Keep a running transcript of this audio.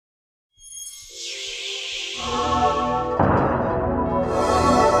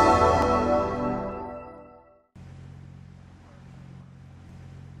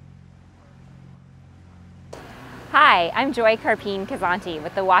Hi, I'm Joy Carpine-Cazzanti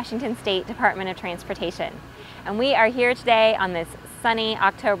with the Washington State Department of Transportation, and we are here today on this sunny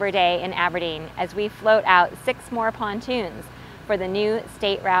October day in Aberdeen as we float out 6 more pontoons for the new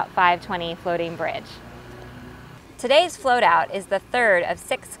State Route 520 floating bridge. Today's float out is the third of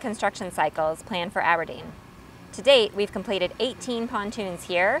 6 construction cycles planned for Aberdeen. To date, we've completed 18 pontoons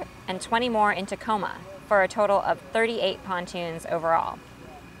here and 20 more in Tacoma, for a total of 38 pontoons overall.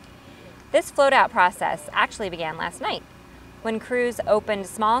 This float-out process actually began last night, when crews opened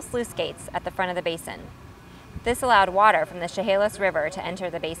small sluice gates at the front of the basin. This allowed water from the Chehalis River to enter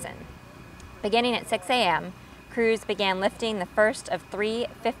the basin. Beginning at 6 a.m., crews began lifting the first of 3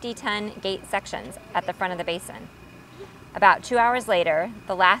 50-ton gate sections at the front of the basin. About 2 hours later,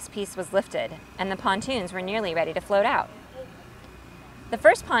 the last piece was lifted, and the pontoons were nearly ready to float out. The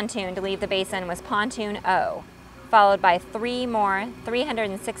first pontoon to leave the basin was Pontoon O, followed by 3 more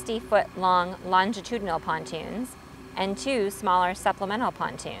 360-foot long longitudinal pontoons and 2 smaller supplemental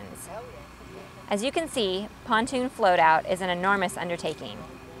pontoons. As you can see, pontoon float-out is an enormous undertaking,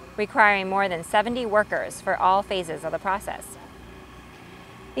 requiring more than 70 workers for all phases of the process.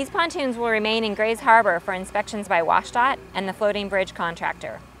 These pontoons will remain in Grays Harbor for inspections by WSDOT and the floating bridge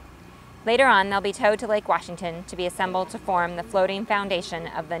contractor. Later on, they'll be towed to Lake Washington to be assembled to form the floating foundation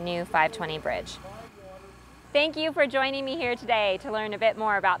of the new 520 bridge. Thank you for joining me here today to learn a bit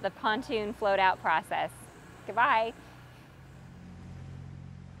more about the pontoon float-out process. Goodbye.